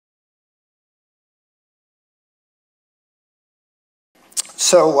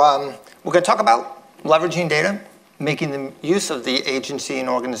So we're going to talk about leveraging data, making the use of the agency and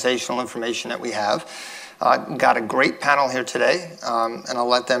organizational information that we have. Got a great panel here today, and I'll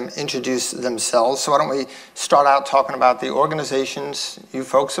let them introduce themselves. So why don't we start out talking about the organizations you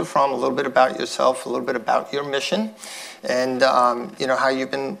folks are from, a little bit about yourself, a little bit about your mission, and how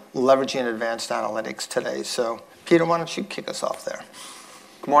you've been leveraging advanced analytics today. So Peter, why don't you kick us off there?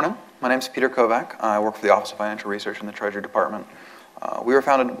 Good morning. My name is Peter Kovac. I work for the Office of Financial Research in the Treasury Department. We were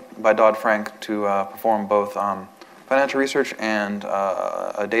founded by Dodd-Frank to perform both financial research and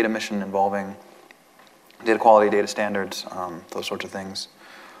a data mission involving data quality, data standards, those sorts of things.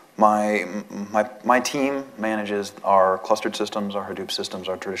 My team manages our clustered systems, our Hadoop systems,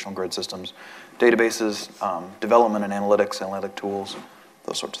 our traditional grid systems, databases, development and analytics, analytic tools,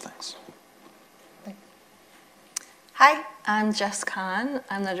 those sorts of things. Hi, I'm Jess Kahn.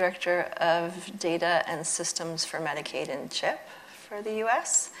 I'm the Director of Data and Systems for Medicaid and CHIP for the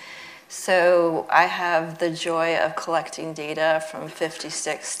US. So I have the joy of collecting data from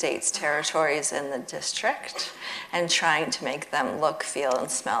 56 states, territories, and the district, and trying to make them look, feel, and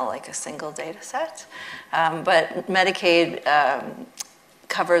smell like a single data set. But Medicaid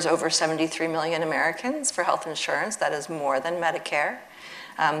covers over 73 million Americans for health insurance. That is more than Medicare.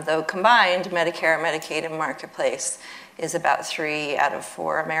 Though combined, Medicare, Medicaid, and Marketplace is about 3 out of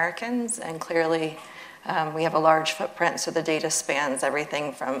 4 Americans, and clearly we have a large footprint, so the data spans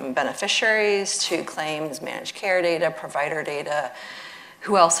everything from beneficiaries to claims, managed care data, provider data,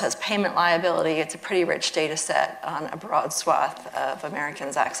 who else has payment liability. It's a pretty rich data set on a broad swath of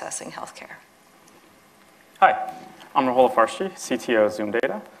Americans accessing healthcare. Hi, I'm Rahul Farshi, CTO of Zoom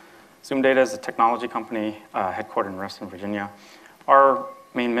Data. Zoom Data is a technology company headquartered in Reston, Virginia. Our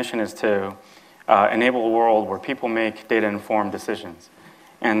main mission is to enable a world where people make data-informed decisions.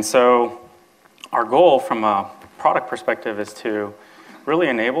 And so our goal from a product perspective is to really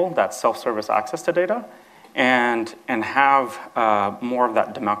enable that self-service access to data and have more of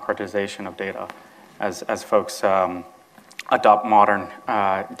that democratization of data as folks adopt modern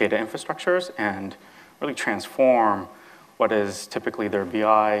data infrastructures and really transform what is typically their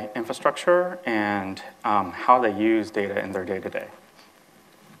BI infrastructure and how they use data in their day-to-day.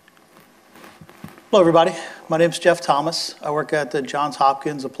 Hello, everybody. My name is Jeff Thomas. I work at the Johns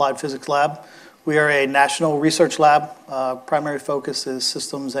Hopkins Applied Physics Lab. We are a national research lab. Primary focus is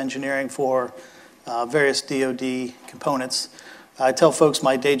systems engineering for various DoD components. I tell folks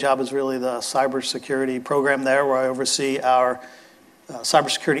my day job is really the cybersecurity program there, where I oversee our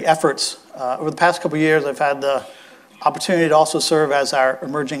cybersecurity efforts. Over the past couple of years, I've had the opportunity to also serve as our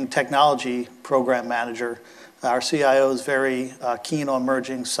emerging technology program manager. Our CIO is very keen on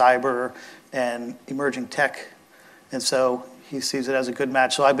emerging cyber and emerging tech, and so he sees it as a good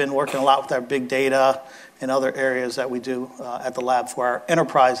match. So I've been working a lot with our big data and other areas that we do at the lab for our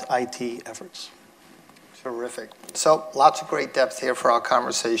enterprise IT efforts. Terrific. So lots of great depth here for our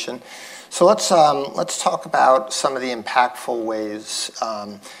conversation. So let's talk about some of the impactful ways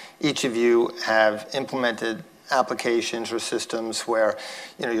each of you have implemented applications or systems where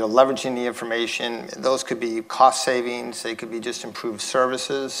you're leveraging the information. Those could be cost savings, they could be just improved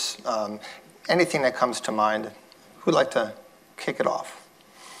services. Anything that comes to mind. Who'd like to kick it off?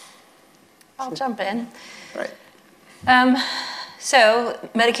 I'll jump in. Right. So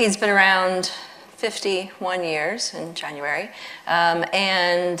Medicaid's been around 51 years in January,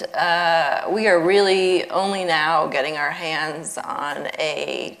 and we are really only now getting our hands on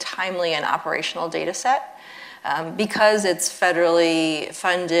a timely and operational data set. Because it's federally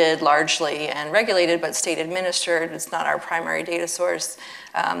funded largely and regulated, but state administered, it's not our primary data source.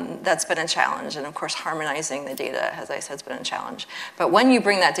 That's been a challenge. And of course, harmonizing the data, as I said, has been a challenge. But when you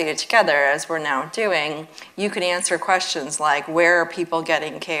bring that data together, as we're now doing, you can answer questions like, where are people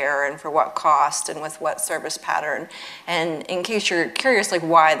getting care and for what cost and with what service pattern? And in case you're curious, like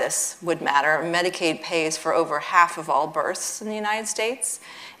why this would matter, Medicaid pays for over half of all births in the United States.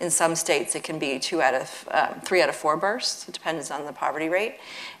 In some states, it can be 3 out of 4 births. It depends on the poverty rate.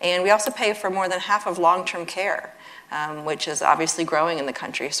 And we also pay for more than half of long-term care, which is obviously growing in the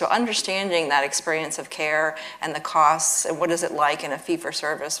country. So understanding that experience of care and the costs and what is it like in a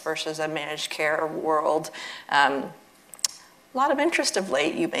fee-for-service versus a managed care world. A lot of interest of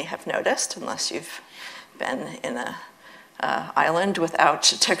late, you may have noticed, unless you've been in a island without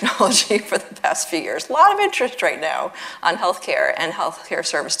technology for the past few years. A lot of interest right now on healthcare and healthcare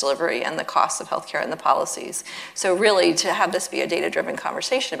service delivery and the costs of healthcare and the policies. So really to have this be a data-driven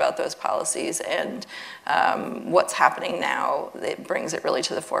conversation about those policies and what's happening now, it brings it really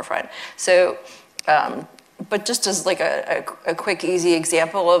to the forefront. So, but just as like a quick, easy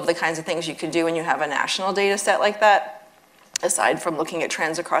example of the kinds of things you can do when you have a national data set like that, aside from looking at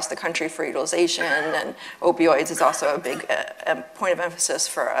trends across the country for utilization, and opioids is also a big point of emphasis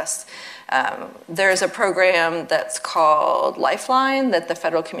for us. There's a program that's called Lifeline that the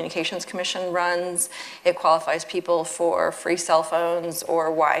Federal Communications Commission runs. It qualifies people for free cell phones or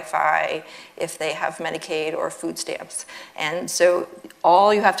Wi-Fi if they have Medicaid or food stamps. And so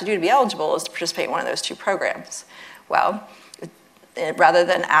all you have to do to be eligible is to participate in one of those two programs. Well, rather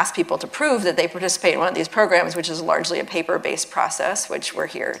than ask people to prove that they participate in one of these programs, which is largely a paper-based process, which we're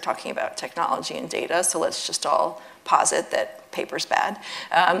here talking about technology and data, so let's just all posit that paper's bad.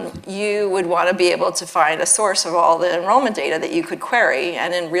 You would want to be able to find a source of all the enrollment data that you could query,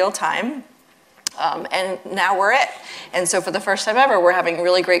 and in real time, and now we're it. And so for the first time ever, we're having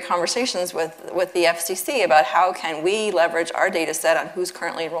really great conversations with the FCC about how can we leverage our data set on who's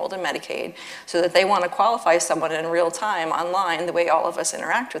currently enrolled in Medicaid so that they want to qualify someone in real time online, the way all of us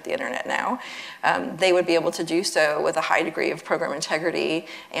interact with the internet now. They would be able to do so with a high degree of program integrity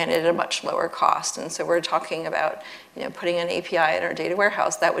and at a much lower cost. And so we're talking about putting an API in our data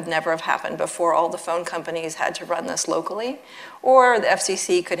warehouse. That would never have happened before. All the phone companies had to run this locally, or the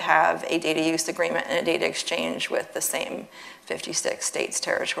FCC could have a data use agreement and a data exchange with the same 56 states,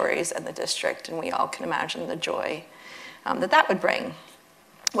 territories, and the district, and we all can imagine the joy that would bring.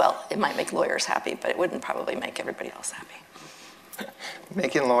 Well, it might make lawyers happy, but it wouldn't probably make everybody else happy.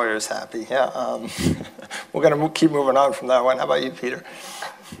 Making lawyers happy, yeah. We're going to keep moving on from that one. How about you, Peter?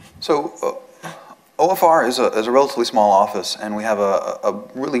 So OFR is a relatively small office, and we have a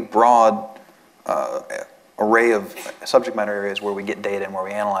really broad array of subject matter areas where we get data and where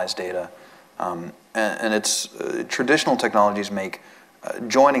we analyze data. And it's traditional technologies make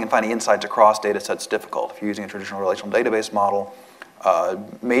joining and finding insights across data sets difficult. If you're using a traditional relational database model,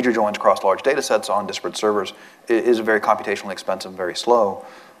 major joins across large data sets on disparate servers is very computationally expensive, very slow.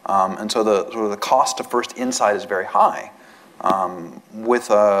 And so the cost to first insight is very high. With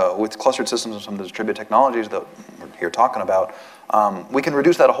clustered systems and some of the distributed technologies that we're here talking about, we can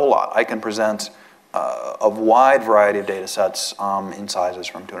reduce that a whole lot. I can present a wide variety of data sets in sizes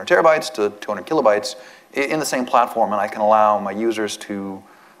from 200 terabytes to 200 kilobytes in the same platform, and I can allow my users to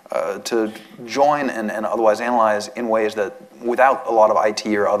join and otherwise analyze in ways that, without a lot of IT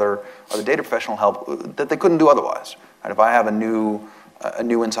or other data professional help, that they couldn't do otherwise. Right? If I have a new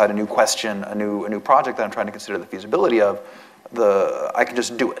insight, a new question, a new project that I'm trying to consider the feasibility of, I can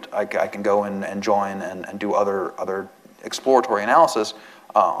just do it. I can go in and join and do other exploratory analysis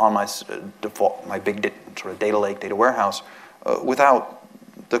on my big sort of data lake, data warehouse, without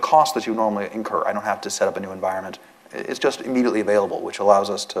the cost that you normally incur. I don't have to set up a new environment. It's just immediately available, which allows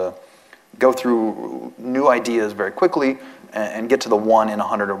us to go through new ideas very quickly and get to the 1 in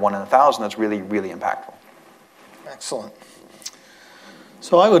 100 or 1 in 1,000 that's really, really impactful. Excellent.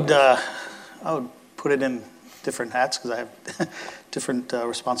 So I would put it in different hats because I have different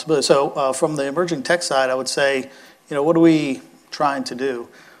responsibilities. So from the emerging tech side, I would say, what are we trying to do?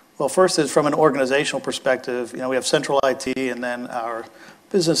 Well, first is from an organizational perspective, we have central IT and then our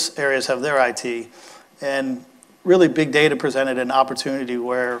business areas have their IT. And really big data presented an opportunity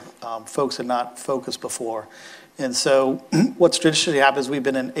where folks had not focused before. And so what's traditionally happened is we've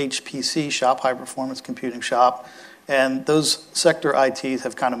been an HPC shop, high performance computing shop, and those sector ITs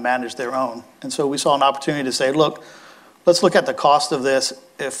have kind of managed their own. And so we saw an opportunity to say, look, let's look at the cost of this.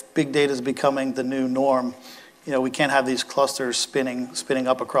 If big data is becoming the new norm, we can't have these clusters spinning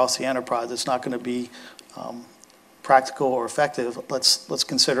up across the enterprise. It's not going to be practical or effective. Let's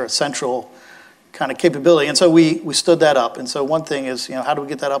consider a central kind of capability. And so we stood that up. And so one thing is, how do we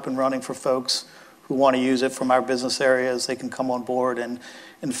get that up and running for folks who want to use it from our business areas? They can come on board. And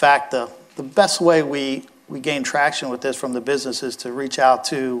in fact, the best way we gain traction with this from the business is to reach out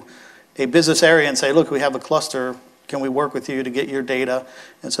to a business area and say, look, we have a cluster. Can we work with you to get your data?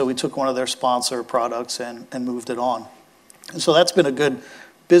 And so we took one of their sponsor products and moved it on. And so that's been a good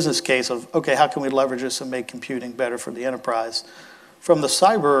business case of, okay, how can we leverage this and make computing better for the enterprise? From the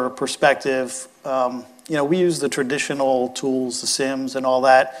cyber perspective, we use the traditional tools, the SIMs and all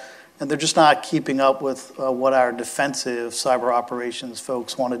that, and they're just not keeping up with what our defensive cyber operations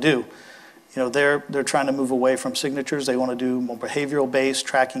folks want to do. They're trying to move away from signatures. They want to do more behavioral-based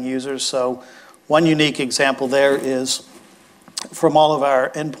tracking users. So one unique example there is from all of our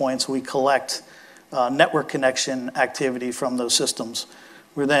endpoints, we collect network connection activity from those systems.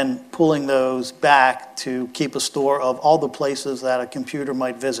 We're then pulling those back to keep a store of all the places that a computer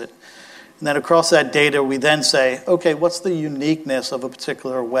might visit. And then across that data, we then say, okay, what's the uniqueness of a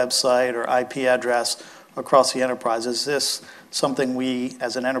particular website or IP address across the enterprise? Is this something we,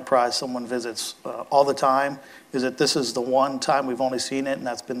 as an enterprise, someone visits all the time? Is it this is the one time we've only seen it, and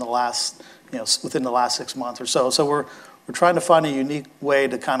that's been the last, within the last 6 months or so? So we're trying to find a unique way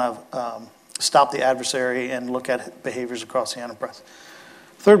to kind of stop the adversary and look at behaviors across the enterprise.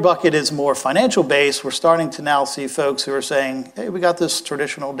 Third bucket is more financial based. We're starting to now see folks who are saying, hey, we got this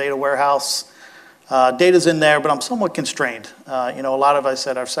traditional data warehouse. Data's in there, but I'm somewhat constrained. A lot of, I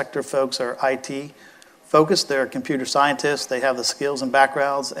said, our sector folks are IT focused. They're computer scientists. They have the skills and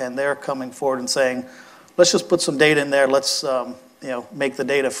backgrounds, and they're coming forward and saying, let's just put some data in there. Let's make the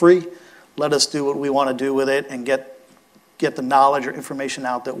data free. Let us do what we want to do with it and get the knowledge or information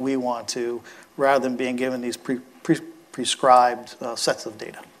out that we want to, rather than being given these prescribed sets of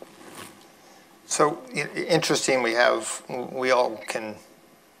data. So interesting, we all can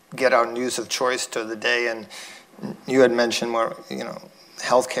get our news of choice to the day, and you had mentioned where,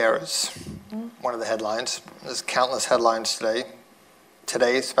 healthcare is one of the headlines. There's countless headlines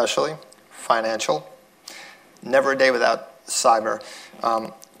today especially, financial, never a day without cyber.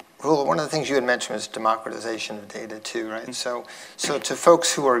 Rahul, one of the things you had mentioned was democratization of data too, right? So to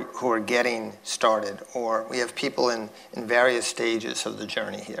folks who are getting started, or we have people in various stages of the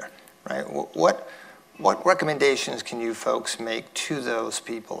journey here, right? What recommendations can you folks make to those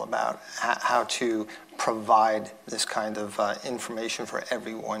people about how to provide this kind of information for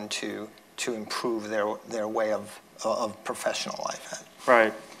everyone to improve their way of professional life?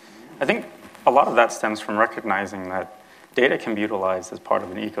 Right. I think a lot of that stems from recognizing that data can be utilized as part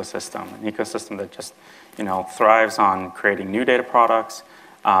of an ecosystem that just, thrives on creating new data products,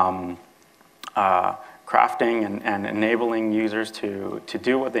 crafting and enabling users to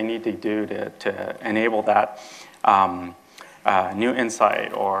do what they need to do to enable that new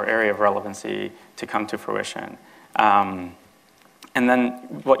insight or area of relevancy to come to fruition. And then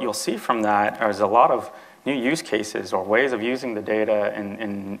what you'll see from that is a lot of new use cases or ways of using the data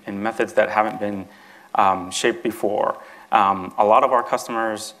in methods that haven't been shaped before. A lot of our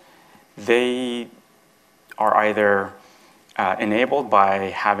customers, they are either enabled by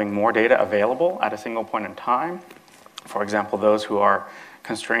having more data available at a single point in time. For example, those who are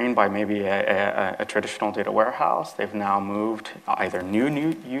constrained by maybe a traditional data warehouse, they've now moved either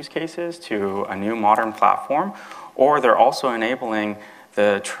new use cases to a new modern platform, or they're also enabling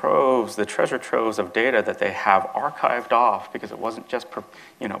the treasure troves of data that they have archived off because it wasn't just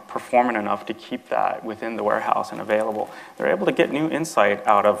performant enough to keep that within the warehouse and available. They're able to get new insight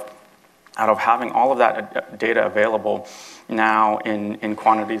out of having all of that data available now in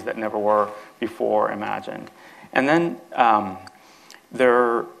quantities that never were before imagined. And then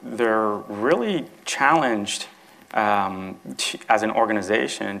they're really challenged as an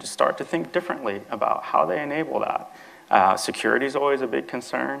organization to start to think differently about how they enable that. Security is always a big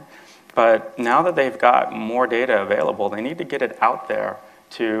concern, but now that they've got more data available, they need to get it out there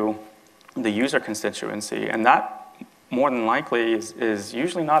to the user constituency, and that more than likely is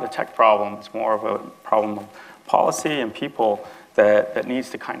usually not a tech problem. It's more of a problem of policy and people that needs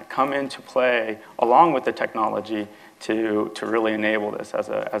to kind of come into play along with the technology to really enable this as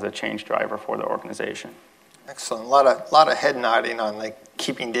a change driver for the organization. Excellent. A lot of head nodding on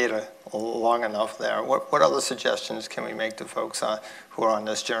keeping data long enough there. What other suggestions can we make to folks who are on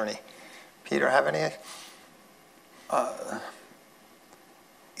this journey? Peter, have any?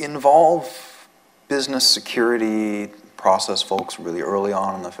 Involve business security process folks really early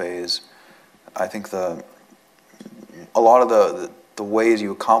on in the phase. I think a lot of the ways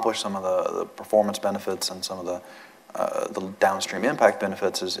you accomplish some of the performance benefits and some of the downstream impact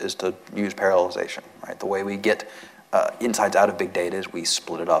benefits is to use parallelization, right? The way we get insights out of big data is we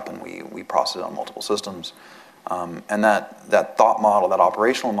split it up and we process it on multiple systems. And that thought model, that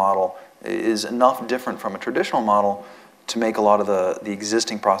operational model, is enough different from a traditional model to make a lot of the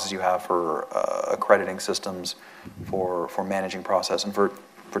existing process you have for accrediting systems, for managing process, and for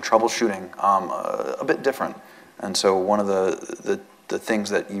troubleshooting a bit different. And so one of the things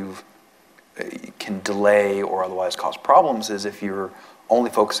that you can delay or otherwise cause problems is if you're only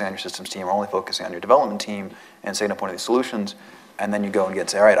focusing on your systems team or only focusing on your development team and setting up one of these solutions, and then you go and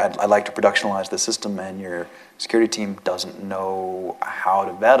say, all right, I'd like to productionalize the system, and your security team doesn't know how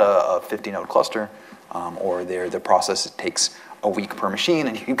to vet a 50-node cluster, or the process takes a week per machine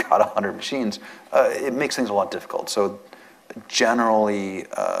and you've got 100 machines, it makes things a lot difficult. So generally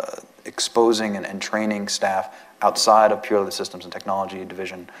exposing and training staff outside of purely the systems and technology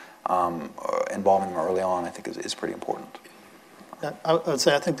division, involving them early on, I think is pretty important. I would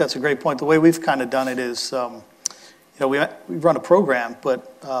say I think that's a great point. The way we've kind of done it is, we run a program,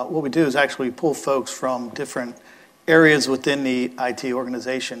 but what we do is actually pull folks from different areas within the IT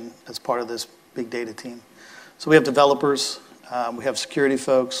organization as part of this big data team. So we have developers, we have security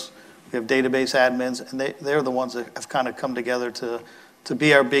folks, we have database admins, and they're the ones that have kind of come together to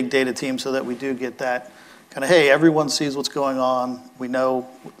be our big data team so that we do get that kind of, hey, everyone sees what's going on. We know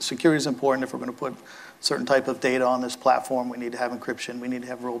security is important. If we're going to put certain type of data on this platform, we need to have encryption. We need to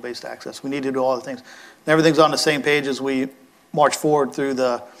have role-based access. We need to do all the things. And everything's on the same page as we march forward through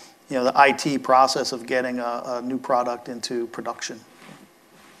the IT process of getting a new product into production.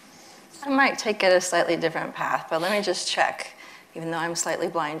 I might take it a slightly different path, but let me just check, even though I'm slightly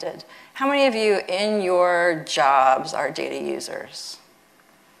blinded. How many of you in your jobs are data users?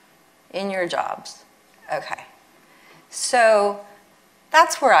 In your jobs? Okay. So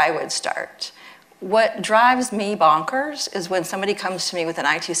that's where I would start. What drives me bonkers is when somebody comes to me with an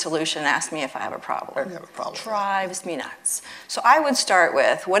IT solution and asks me if I have a problem. I have a problem. Drives me nuts. So I would start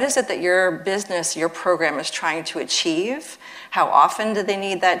with, what is it that your business, your program is trying to achieve? How often do they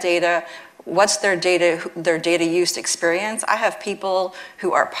need that data? What's their data use experience? I have people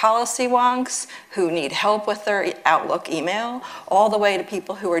who are policy wonks, who need help with their Outlook email, all the way to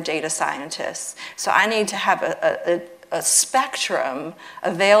people who are data scientists. So I need to have a spectrum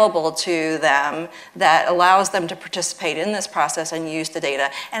available to them that allows them to participate in this process and use the data.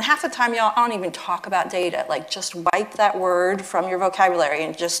 And half the time, y'all, I don't even talk about data. Like, just wipe that word from your vocabulary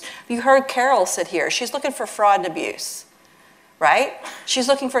and just, you heard Carol sit here. She's looking for fraud and abuse, right? She's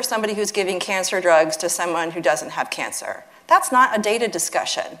looking for somebody who's giving cancer drugs to someone who doesn't have cancer. That's not a data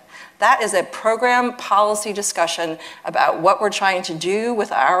discussion. That is a program policy discussion about what we're trying to do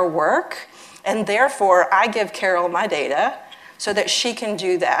with our work. And therefore, I give Carol my data so that she can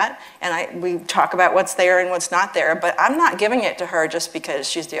do that. And we talk about what's there and what's not there, but I'm not giving it to her just because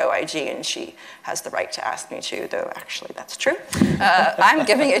she's the OIG and she has the right to ask me to, though actually that's true. I'm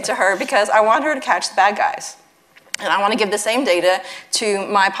giving it to her because I want her to catch the bad guys. And I want to give the same data to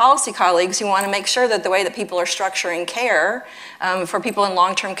my policy colleagues who want to make sure that the way that people are structuring care for people in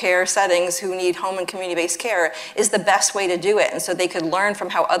long-term care settings who need home and community-based care is the best way to do it. And so they could learn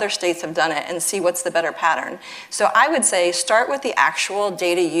from how other states have done it and see what's the better pattern. So I would say start with the actual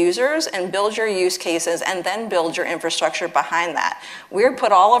data users and build your use cases and then build your infrastructure behind that. We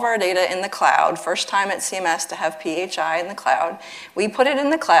put all of our data in the cloud. First time at CMS to have PHI in the cloud. We put it in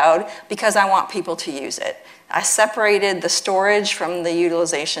the cloud because I want people to use it. I separated the storage from the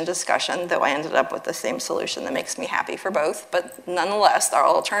utilization discussion, though I ended up with the same solution that makes me happy for both. But nonetheless, our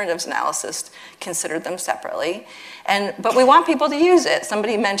alternatives analysis considered them separately. But we want people to use it.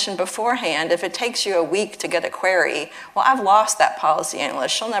 Somebody mentioned beforehand, if it takes you a week to get a query, well, I've lost that policy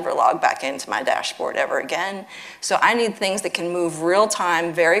analyst. She'll never log back into my dashboard ever again. So I need things that can move real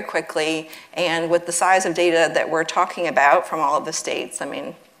time very quickly. And with the size of data that we're talking about from all of the states, I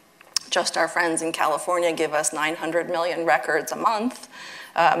mean, just our friends in California give us 900 million records a month,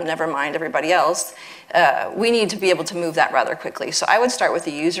 never mind everybody else. We need to be able to move that rather quickly. So I would start with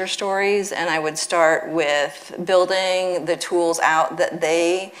the user stories, and I would start with building the tools out that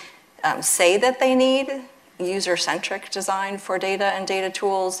they say that they need, user-centric design for data and data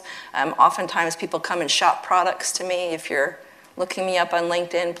tools. Oftentimes people come and shop products to me. If you're looking me up on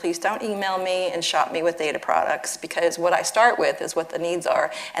LinkedIn, please don't email me and shop me with data products, because what I start with is what the needs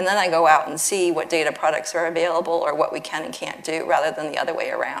are, and then I go out and see what data products are available or what we can and can't do, rather than the other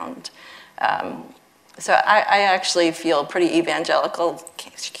way around. So I actually feel pretty evangelical, in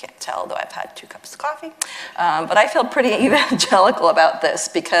case you can't tell, though I've had 2 cups of coffee, but I feel pretty evangelical about this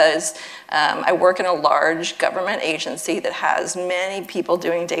because I work in a large government agency that has many people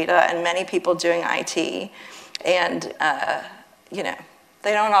doing data and many people doing IT, and you know,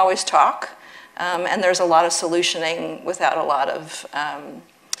 they don't always talk, and there's a lot of solutioning without a lot of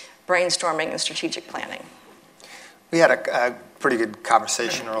brainstorming and strategic planning. We had a pretty good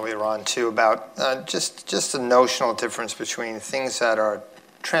conversation earlier on, too, about just a notional difference between things that are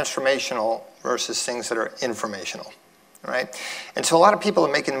transformational versus things that are informational, right? And so a lot of people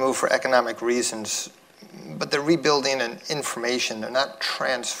are making the move for economic reasons, but they're rebuilding an information. They're not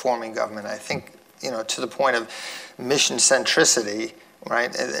transforming government. I think, you know, to the point of mission centricity,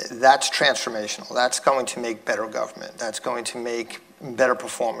 right? That's transformational. That's going to make better government. That's going to make better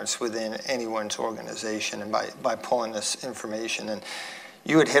performance within anyone's organization, and by pulling this information. And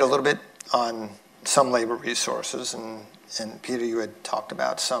you had hit a little bit on some labor resources, and Peter, you had talked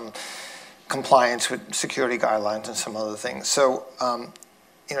about some compliance with security guidelines and some other things. So,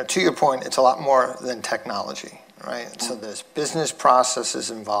 you know, to your point, it's a lot more than technology. Right, so there's business processes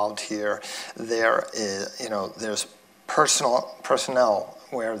involved here. There is, you know, there's personnel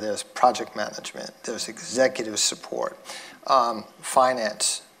where there's project management. There's executive support,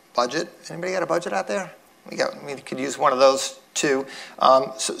 finance, budget. Anybody got a budget out there? We could use one of those too.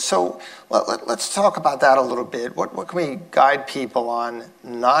 So let's talk about that a little bit. What can we guide people on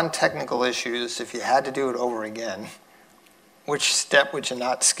non-technical issues if you had to do it over again? Which step would you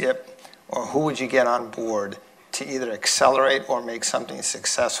not skip? or who would you get on board to either accelerate or make something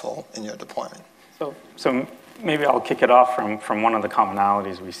successful in your deployment? So maybe I'll kick it off from one of the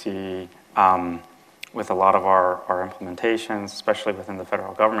commonalities we see with a lot of our implementations, especially within the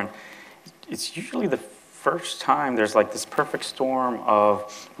federal government. It's usually the first time there's like this perfect storm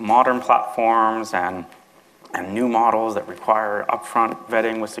of modern platforms and new models that require upfront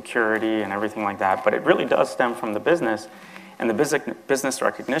vetting with security and everything like that. But it really does stem from the business and the business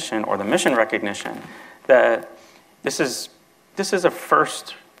recognition or the mission recognition that this is a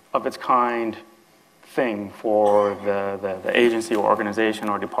first of its kind thing for the agency or organization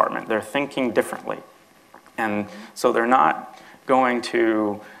or department. They're thinking differently. And so they're not going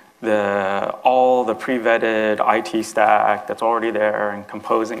to all the pre-vetted IT stack that's already there and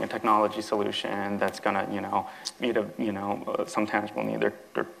composing a technology solution that's gonna, meet some tangible need.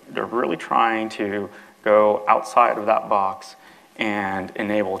 They're really trying to go outside of that box and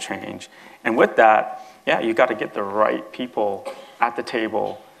enable change. And with that, you got to get the right people at the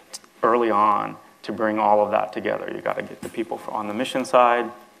table early on to bring all of that together. You got to get the people on the mission side.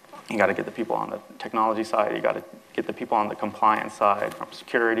 You got to get the people on the technology side. You got to get the people on the compliance side, from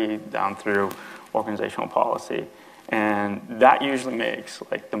security down through organizational policy. And that usually makes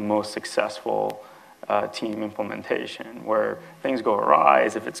like the most successful team implementation, where things go awry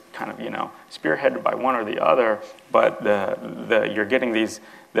is if it's kind of spearheaded by one or the other, but you're getting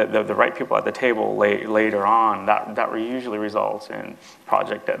the right people at the table later on. That usually results in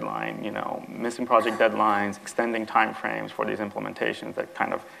project deadline, missing project deadlines, extending timeframes for these implementations that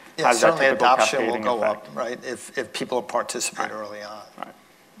kind of has that certainly typical adoption will cascading go effect. up, right, if people participate early on. Right.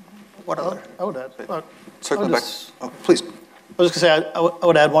 What other? I would add. Circling back, please. I was just going to say, I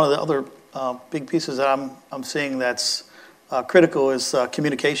would add one of the other big pieces that I'm seeing that's critical is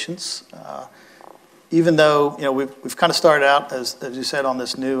communications. Even though we've kind of started out, as you said, on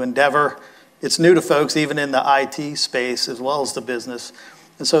this new endeavor, it's new to folks, even in the IT space as well as the business.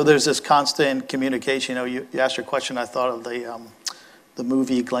 And so there's this constant communication. You asked your question, I thought of the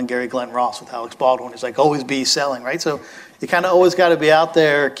movie Glengarry Glen Ross with Alex Baldwin. It's like always be selling, right? So you kind of always got to be out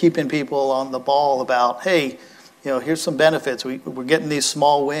there keeping people on the ball about, hey, here's some benefits. We're getting these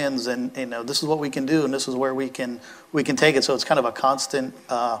small wins, and this is what we can do, and this is where we can take it. So it's kind of a constant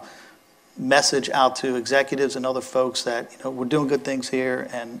message out to executives and other folks that we're doing good things here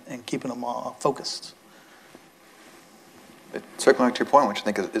and keeping them focused. Circling back to your point, which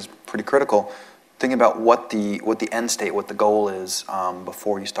I think is pretty critical, thinking about what the end state, what the goal is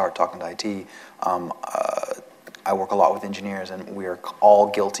before you start talking to IT. I work a lot with engineers, and we are all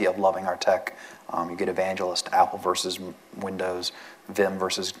guilty of loving our tech. You get evangelist, Apple versus Windows, Vim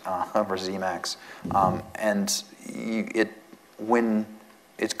versus Emacs, and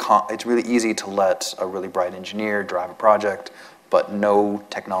it's really easy to let a really bright engineer drive a project, but no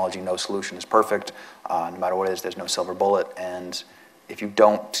technology, no solution is perfect. No matter what it is, there's no silver bullet, and if you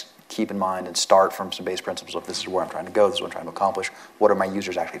don't keep in mind and start from some base principles of this is where I'm trying to go, this is what I'm trying to accomplish, what are my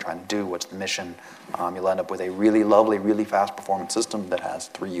users actually trying to do, what's the mission, you'll end up with a really lovely, really fast performance system that has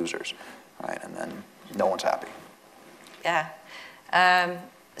 3 users, right? And then no one's happy. Yeah.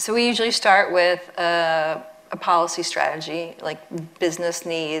 So we usually start with a policy strategy, like business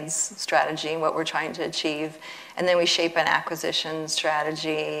needs strategy, what we're trying to achieve, and then we shape an acquisition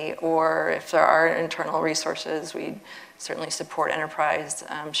strategy, or if there are internal resources, we certainly support enterprise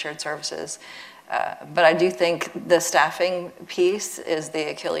shared services. But I do think the staffing piece is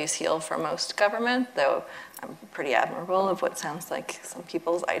the Achilles heel for most government, though I'm pretty admirable of what sounds like some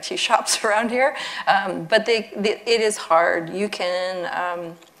people's IT shops around here. But it is hard. You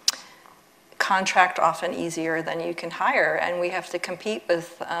can contract often easier than you can hire, and we have to compete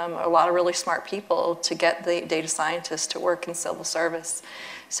with a lot of really smart people to get the data scientists to work in civil service.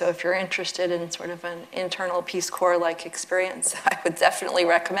 So if you're interested in sort of an internal Peace Corps-like experience, I would definitely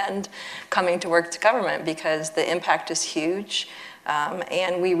recommend coming to work to government, because the impact is huge,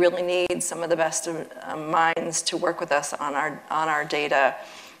 and we really need some of the best minds to work with us on our data.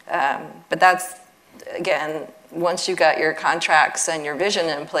 But that's, again, once you got your contracts and your vision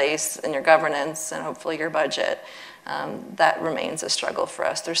in place and your governance and hopefully your budget, that remains a struggle for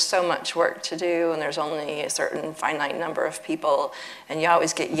us. There's so much work to do, and there's only a certain finite number of people, and you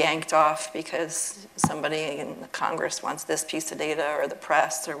always get yanked off because somebody in the Congress wants this piece of data, or the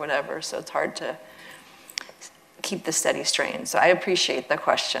press, or whatever, so it's hard to keep the steady strain. So I appreciate the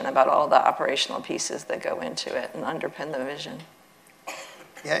question about all the operational pieces that go into it and underpin the vision.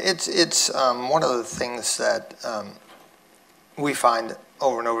 Yeah, it's one of the things that we find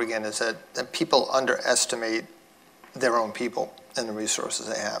over and over again is that people underestimate their own people and the resources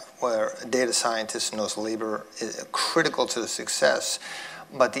they have, where a data scientist knows labor is critical to the success,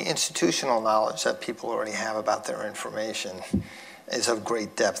 but the institutional knowledge that people already have about their information is of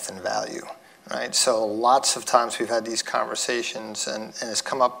great depth and value, right? So lots of times we've had these conversations, and it's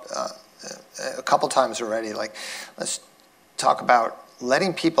come up a couple times already, like, let's talk about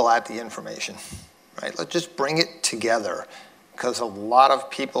letting people add the information, right? Let's just bring it together, because a lot of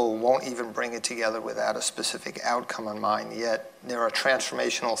people won't even bring it together without a specific outcome in mind, yet there are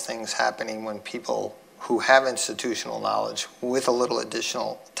transformational things happening when people who have institutional knowledge with a little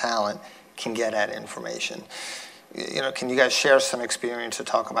additional talent can get at information. You know, can you guys share some experience to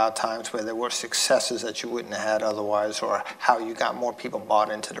talk about times where there were successes that you wouldn't have had otherwise, or how you got more people bought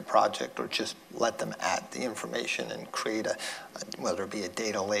into the project, or just let them add the information and create whether it be a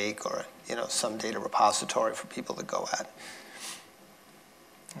data lake or, you know, some data repository for people to go at?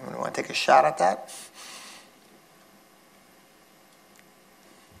 Anyone want to take a shot at that?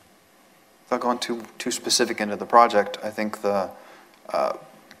 Without going too specific into the project, I think the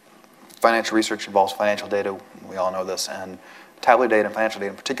financial research involves financial data. We all know this, and tabular data and financial data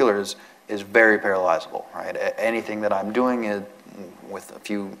in particular is very parallelizable, right? Anything that I'm doing with a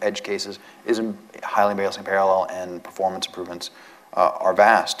few edge cases is highly basically parallel, and performance improvements are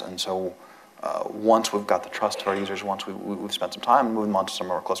vast. And so once we've got the trust of our users, once we've spent some time moving them onto some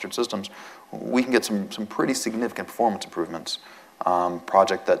of our clustered systems, we can get some pretty significant performance improvements.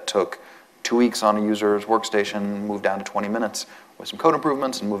 Project that took 2 weeks on a user's workstation moved down to 20 minutes with some code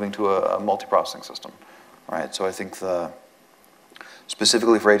improvements and moving to a multi-processing system, right? So I think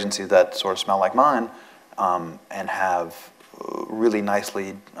specifically for agencies that sort of smell like mine and have really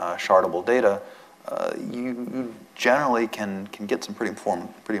nicely shardable data, you generally can get some pretty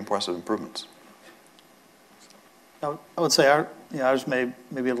impressive improvements. I would say ours may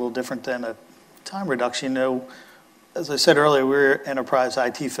be a little different than a time reduction. You know, as I said earlier, we're enterprise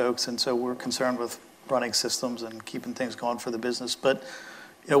IT folks, and so we're concerned with running systems and keeping things going for the business. But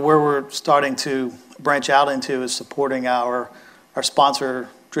you know, where we're starting to branch out into is supporting our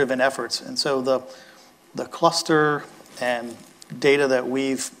sponsor-driven efforts. And so the cluster and data that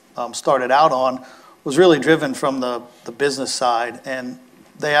we've started out on was really driven from the business side. And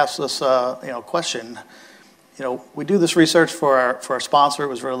they asked us a question. You know, we do this research for our sponsor. It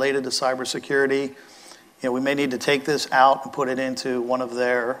was related to cybersecurity. You know, we may need to take this out and put it into one of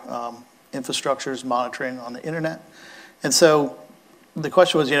their infrastructures monitoring on the internet. And so the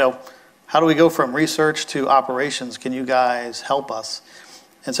question was, you know, how do we go from research to operations? Can you guys help us?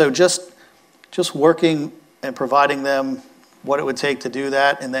 And so just working and providing them what it would take to do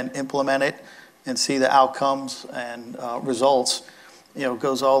that, and then implement it and see the outcomes and results, you know,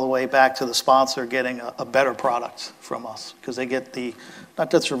 goes all the way back to the sponsor getting a better product from us, because they get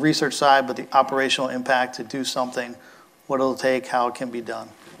not just the research side, but the operational impact to do something, what it'll take, how it can be done.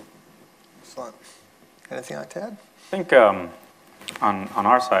 Excellent. Anything like to add? I think on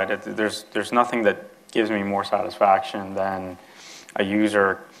our side, there's nothing that gives me more satisfaction than a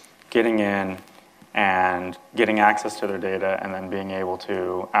user getting in and getting access to their data and then being able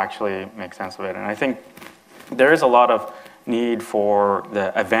to actually make sense of it. And I think there is a lot of need for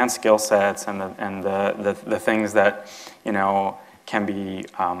the advanced skill sets and the things that, you know, can be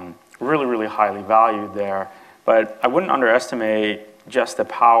really, really highly valued there. But I wouldn't underestimate just the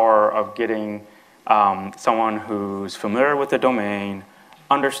power of getting someone who's familiar with the domain,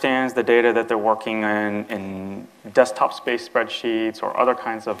 understands the data that they're working in desktop-based spreadsheets or other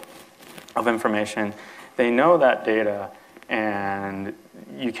kinds of information. They know that data, and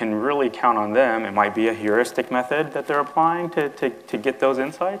you can really count on them. It might be a heuristic method that they're applying to get those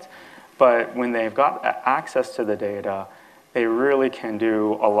insights, but when they've got access to the data, they really can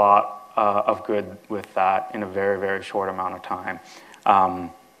do a lot of good with that in a very, very short amount of time.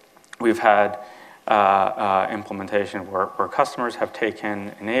 We've had implementation where customers have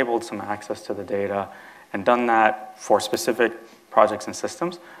enabled some access to the data and done that for specific projects and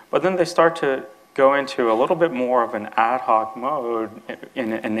systems, but then they start to go into a little bit more of an ad hoc mode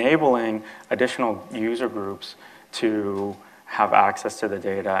in enabling additional user groups to have access to the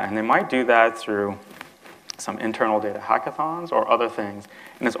data. And they might do that through some internal data hackathons or other things.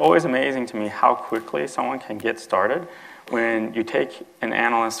 And it's always amazing to me how quickly someone can get started when you take an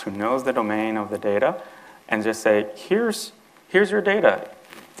analyst who knows the domain of the data and just say, here's your data.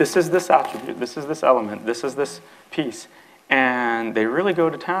 This is this attribute, this is this element, this is this piece. And they really go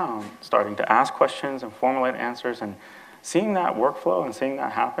to town, starting to ask questions and formulate answers. And seeing that workflow and seeing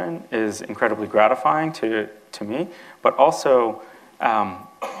that happen is incredibly gratifying to me. But also,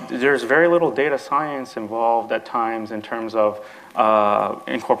 there's very little data science involved at times in terms of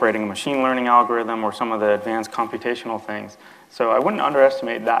incorporating a machine learning algorithm or some of the advanced computational things. So I wouldn't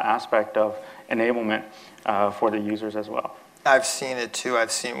underestimate that aspect of enablement for the users as well. I've seen it too.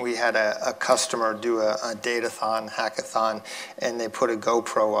 We had a customer do a datathon, hackathon, and they put a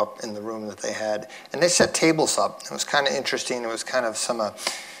GoPro up in the room that they had. And they set tables up. It was kind of interesting. It was kind of some,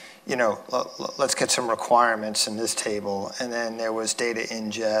 let's get some requirements in this table. And then there was data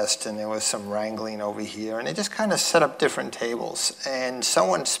ingest, and there was some wrangling over here. And they just kind of set up different tables. And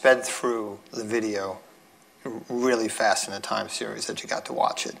someone sped through the video really fast in a time series that you got to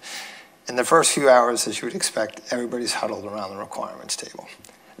watch it. In the first few hours, as you would expect, everybody's huddled around the requirements table.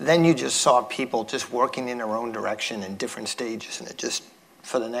 Then you just saw people just working in their own direction in different stages, and it just,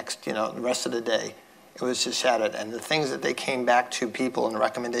 for the next, the rest of the day, it was just shattered. And the things that they came back to people and the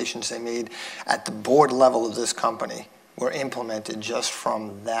recommendations they made at the board level of this company were implemented just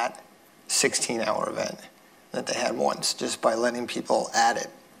from that 16-hour event that they had once, just by letting people at it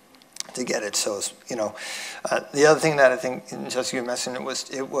to get it. So, the other thing that I think, Jessica, you mentioned,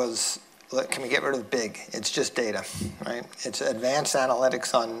 it was, can we get rid of big? It's just data, right? It's advanced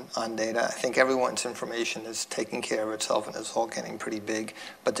analytics on data. I think everyone's information is taking care of itself and it's all getting pretty big,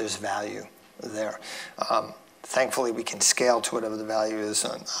 but there's value there. Thankfully, we can scale to whatever the value is.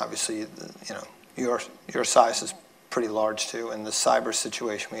 And obviously, your size is pretty large too. And the cyber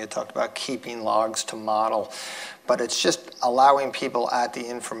situation, we had talked about keeping logs to model, but it's just allowing people at the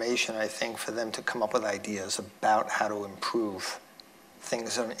information, I think, for them to come up with ideas about how to improve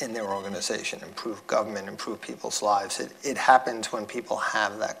things in their organization, improve government, improve people's lives. It happens when people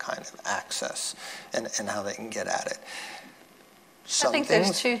have that kind of access and how they can get at it. I think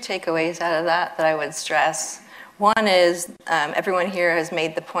there's two takeaways out of that I would stress. One is everyone here has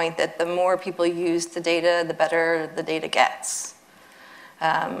made the point that the more people use the data, the better the data gets.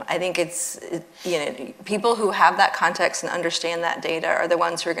 I think it's, people who have that context and understand that data are the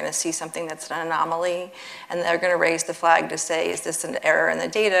ones who are going to see something that's an anomaly, and they're going to raise the flag to say, is this an error in the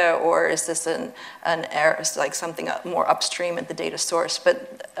data, or is this an error, like something more upstream at the data source?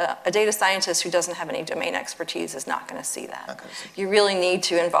 But a data scientist who doesn't have any domain expertise is not going to see that. You really need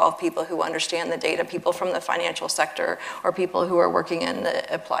to involve people who understand the data, people from the financial sector, or people who are working in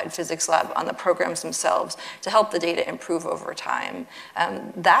the applied physics lab on the programs themselves to help the data improve over time.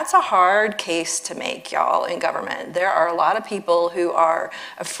 That's a hard case to make, y'all, in government. There are a lot of people who are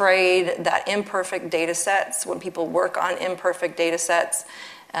afraid that imperfect data sets, when people work on imperfect data sets,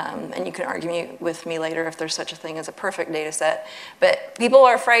 and you can argue with me later if there's such a thing as a perfect data set, but people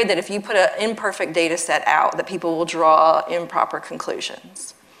are afraid that if you put an imperfect data set out, that people will draw improper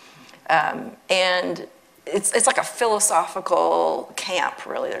conclusions. And it's like a philosophical camp,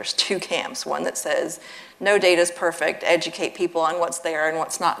 really. There's two camps. One that says, no data is perfect, educate people on what's there and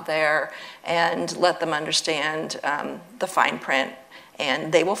what's not there, and let them understand the fine print,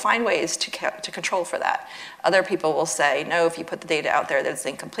 and they will find ways to control for that. Other people will say, no, if you put the data out there that's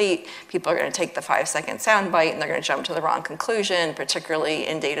incomplete, people are going to take the 5-second soundbite and they're going to jump to the wrong conclusion, particularly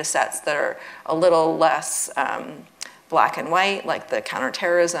in data sets that are a little less black and white, like the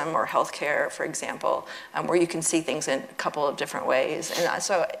counterterrorism or healthcare, for example, where you can see things in a couple of different ways. And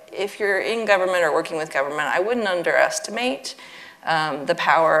so if you're in government or working with government, I wouldn't underestimate the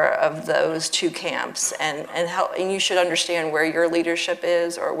power of those two camps, and you should understand where your leadership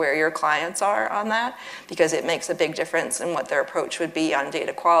is or where your clients are on that, because it makes a big difference in what their approach would be on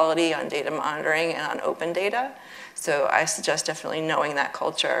data quality, on data monitoring, and on open data. So I suggest definitely knowing that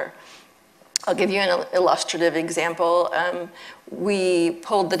culture. I'll give you an illustrative example. We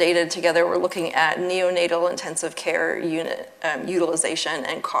pulled the data together. We're looking at neonatal intensive care unit utilization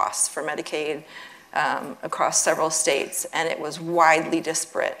and costs for Medicaid across several states, and it was widely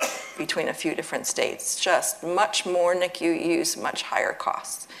disparate between a few different states. Just much more NICU use, much higher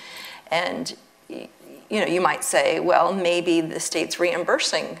costs. And you might say, well, maybe the state's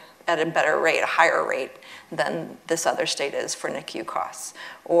reimbursing at a better rate, a higher rate than this other state is for NICU costs.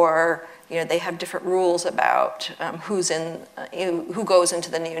 Or they have different rules about who goes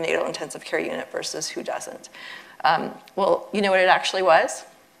into the neonatal intensive care unit versus who doesn't. Well, you know what it actually was?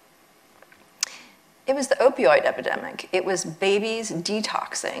 It was the opioid epidemic. It was babies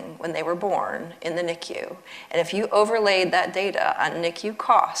detoxing when they were born in the NICU. And if you overlaid that data on NICU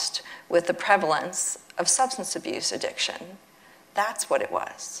cost with the prevalence of substance abuse addiction, that's what it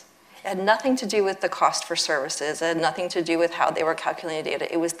was. It had nothing to do with the cost for services. It had nothing to do with how they were calculating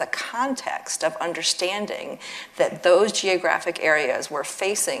data. It was the context of understanding that those geographic areas were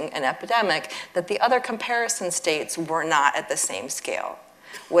facing an epidemic that the other comparison states were not at the same scale.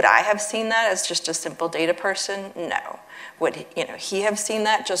 Would I have seen that as just a simple data person? No. Would he have seen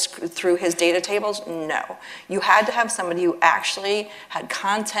that just through his data tables? No. You had to have somebody who actually had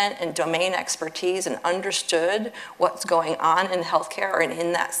content and domain expertise and understood what's going on in healthcare or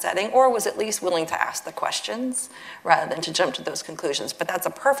in that setting, or was at least willing to ask the questions rather than to jump to those conclusions. But that's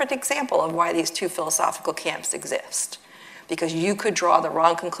a perfect example of why these two philosophical camps exist, because you could draw the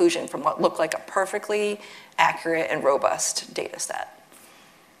wrong conclusion from what looked like a perfectly accurate and robust data set.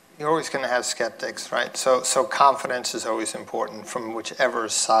 You're always going to have skeptics, right? So confidence is always important from whichever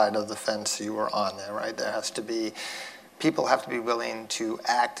side of the fence you are on there, right? There has to be, people have to be willing to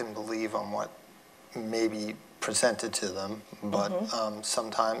act and believe on what may be presented to them, but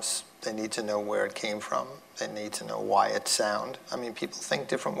sometimes they need to know where it came from. They need to know why it's sound. I mean, people think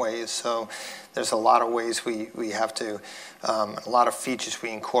different ways, so there's a lot of ways we have to, a lot of features we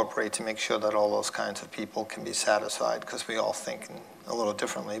incorporate to make sure that all those kinds of people can be satisfied, because we all think a little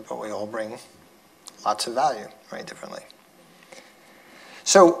differently, but we all bring lots of value very differently.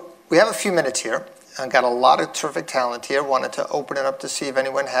 So we have a few minutes here. I've got a lot of terrific talent here. Wanted to open it up to see if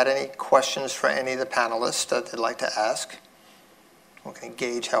anyone had any questions for any of the panelists that they'd like to ask. We can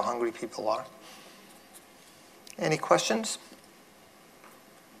gauge how hungry people are. Any questions?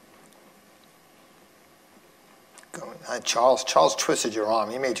 Charles twisted your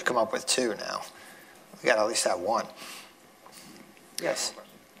arm. He made you come up with two now. We got at least that one. Yes.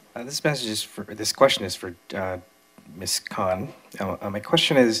 This question is for Ms. Khan. My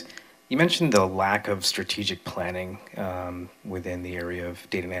question is, you mentioned the lack of strategic planning within the area of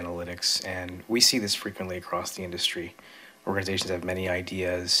data and analytics, and we see this frequently across the industry. Organizations have many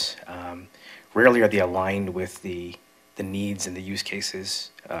ideas. Rarely are they aligned with the needs and the use cases.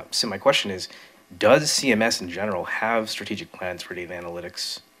 So my question is, does CMS in general have strategic plans for data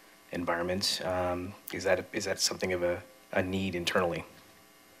analytics environments? Is that something of a need internally?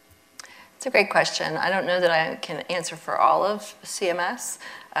 It's a great question. I don't know that I can answer for all of CMS.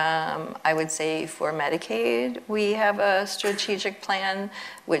 I would say for Medicaid, we have a strategic plan,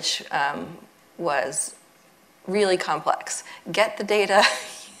 which was really complex. Get the data,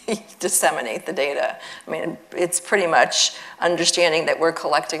 disseminate the data. I mean, it's pretty much understanding that we're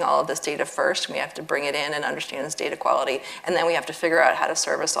collecting all of this data first. We have to bring it in and understand its data quality, and then we have to figure out how to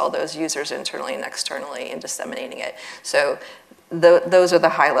service all those users internally and externally and disseminating it. So those are the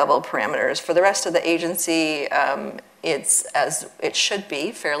high-level parameters. For the rest of the agency, it's, as it should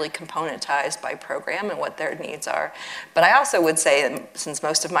be, fairly componentized by program and what their needs are. But I also would say, since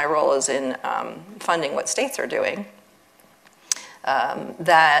most of my role is in funding what states are doing,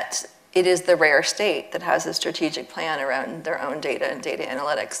 that it is the rare state that has a strategic plan around their own data and data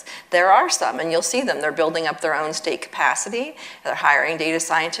analytics. There are some, and you'll see them. They're building up their own state capacity. They're hiring data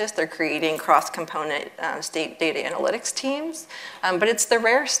scientists. They're creating cross-component state data analytics teams. But it's the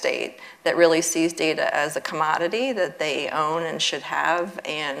rare state that really sees data as a commodity that they own and should have,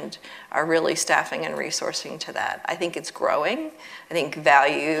 and are really staffing and resourcing to that. I think it's growing. I think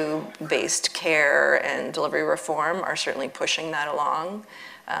value-based care and delivery reform are certainly pushing that along,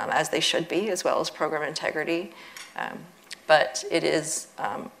 as they should be, as well as program integrity. But it is,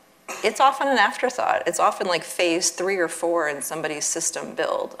 it's often an afterthought. It's often like phase 3 or 4 in somebody's system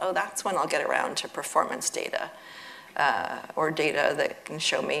build. Oh, that's when I'll get around to performance data, or data that can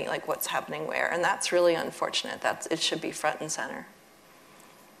show me like what's happening where. And that's really unfortunate. It should be front and center.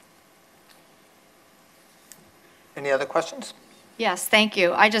 Any other questions? Yes, thank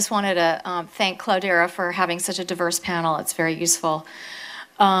you. I just wanted to thank Cloudera for having such a diverse panel. It's very useful.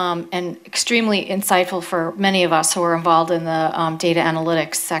 And extremely insightful for many of us who are involved in the data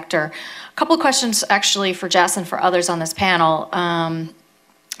analytics sector. A couple of questions actually for Jess and for others on this panel.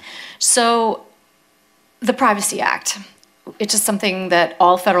 So the Privacy Act, it's just something that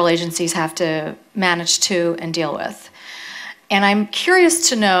all federal agencies have to manage to and deal with. And I'm curious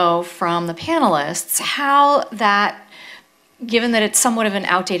to know from the panelists how that, given that it's somewhat of an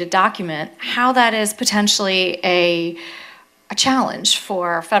outdated document, how that is potentially a challenge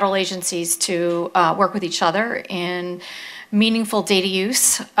for federal agencies to work with each other in meaningful data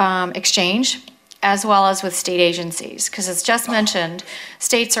use exchange, as well as with state agencies. Because as Jess mentioned,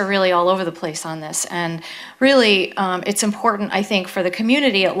 states are really all over the place on this. And really, it's important, I think, for the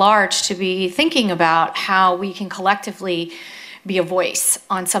community at large to be thinking about how we can collectively be a voice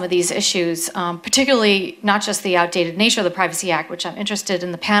on some of these issues, particularly not just the outdated nature of the Privacy Act, which I'm interested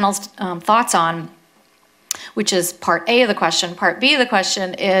in the panel's thoughts on, which is part A of the question. Part B of the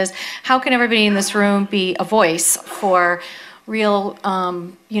question is, how can everybody in this room be a voice for real,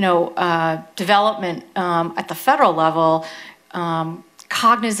 development at the federal level,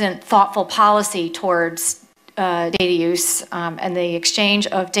 cognizant, thoughtful policy towards data use and the exchange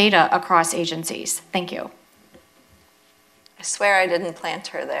of data across agencies? Thank you. I swear I didn't plant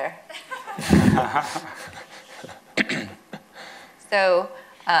her there. So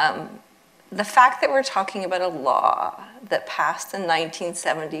the fact that we're talking about a law that passed in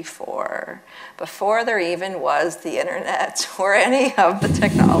 1974, before there even was the internet or any of the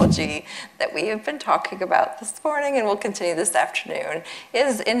technology that we have been talking about this morning and will continue this afternoon,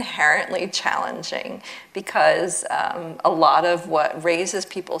 is inherently challenging because a lot of what raises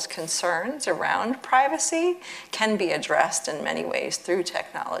people's concerns around privacy can be addressed in many ways through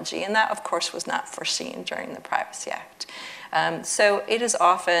technology. And that, of course, was not foreseen during the Privacy Act. So it is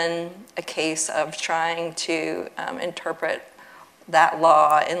often a case of trying to interpret that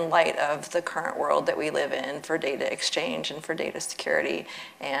law in light of the current world that we live in for data exchange and for data security,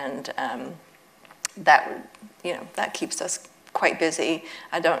 and that keeps us quite busy.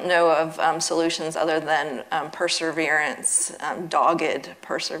 I don't know of solutions other than perseverance, dogged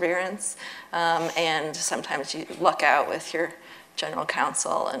perseverance, and sometimes you luck out with your general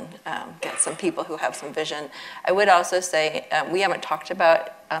counsel and get some people who have some vision. I would also say we haven't talked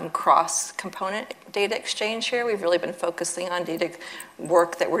about cross-component data exchange here. We've really been focusing on data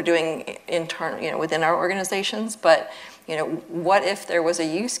work that we're doing within our organizations. But what if there was a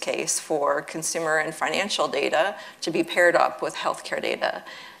use case for consumer and financial data to be paired up with healthcare data?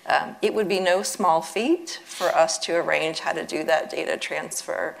 It would be no small feat for us to arrange how to do that data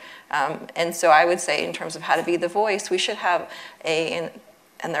transfer. And so I would say in terms of how to be the voice, we should have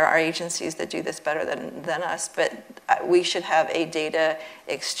and there are agencies that do this better than us, but we should have a data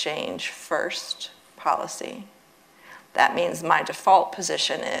exchange first policy. That means my default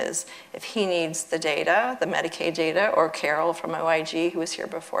position is if he needs the data, the Medicaid data, or Carol from OIG, who was here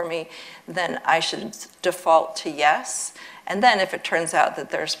before me, then I should default to yes. And then if it turns out that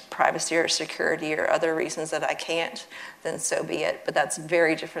there's privacy or security or other reasons that I can't, then so be it. But that's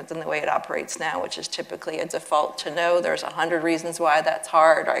very different than the way it operates now, which is typically a default to no. There's 100 reasons why that's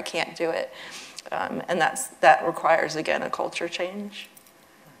hard or I can't do it. And that requires, again, a culture change.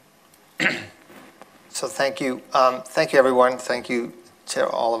 So thank you. Thank you, everyone. Thank you to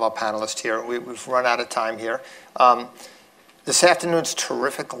all of our panelists here. We've run out of time here. This afternoon's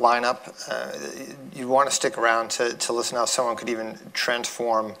terrific lineup. You want to stick around to listen how someone could even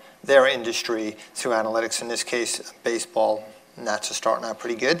transform their industry through analytics, in this case, baseball. And that's a starting out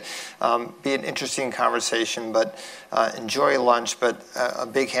pretty good. Be an interesting conversation, but enjoy lunch. But a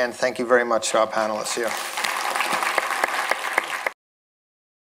big hand, thank you very much to our panelists here.